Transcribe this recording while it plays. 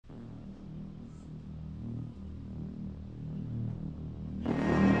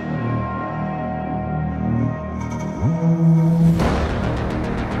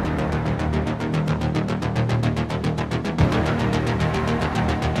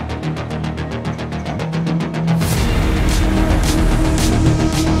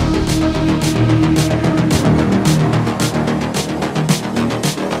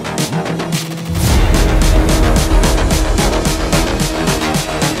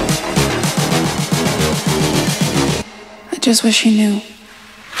just wish he knew.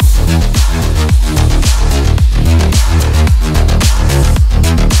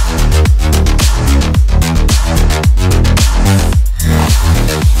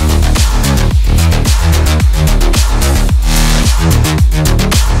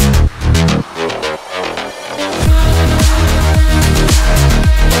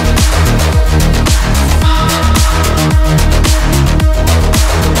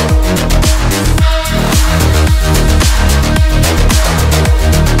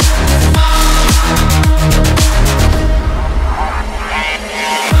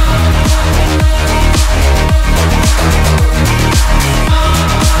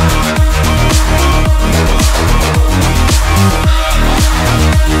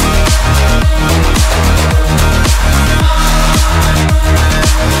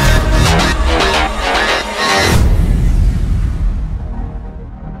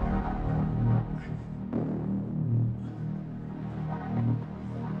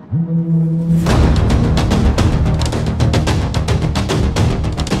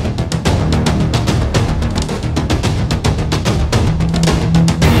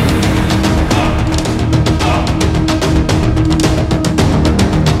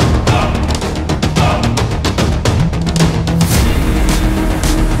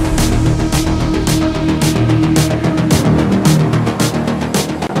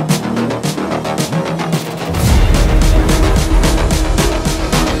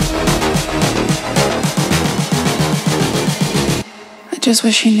 I just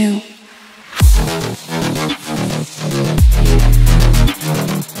wish he knew.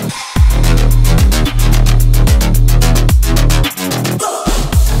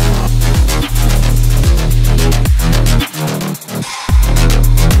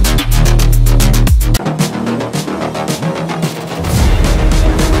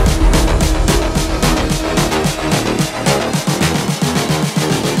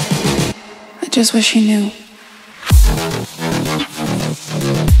 I just wish he knew.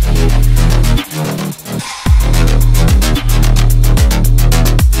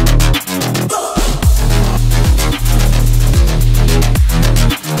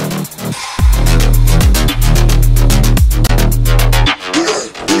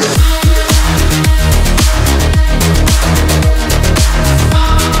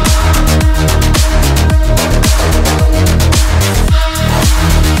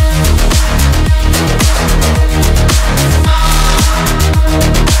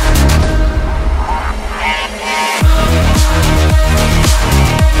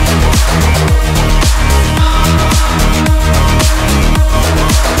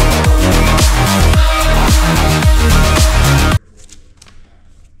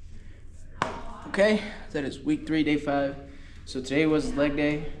 Okay, that is week 3, day 5. So today was leg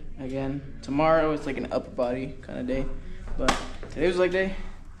day again. Tomorrow it's like an upper body kind of day, but today was leg day.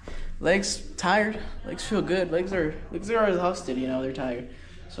 Legs tired, legs feel good. Legs are exhausted, you know, they're tired.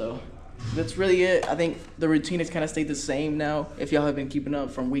 So that's really it. I think the routine has kind of stayed the same now. If y'all have been keeping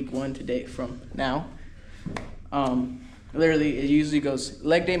up from week 1 to day from now, literally it usually goes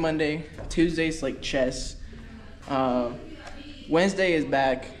leg day Monday, Tuesday's like chest, Wednesday is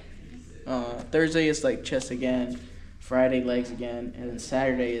back. Thursday is like chest again, Friday legs again, and then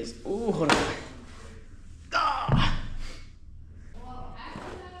Saturday is hold on. Ah.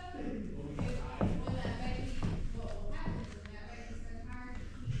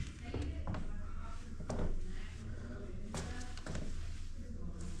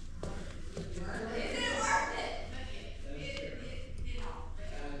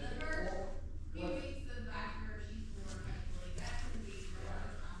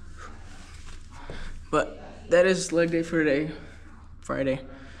 But that is leg day for today, Friday.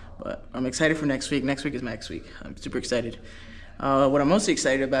 But I'm excited for next week. Next week is max week. I'm super excited. What I'm mostly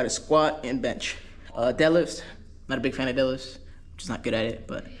excited about is squat and bench. Deadlifts, not a big fan of deadlifts. I'm just not good at it,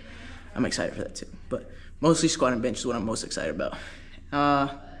 but I'm excited for that too. But mostly squat and bench is what I'm most excited about.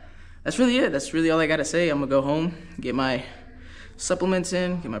 That's really it. That's really all I gotta say. I'm gonna go home, get my supplements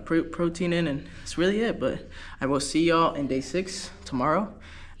in, get my protein in, and that's really it. But I will see y'all in day 6 tomorrow.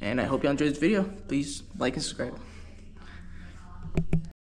 And I hope y'all enjoyed this video. Please like and subscribe.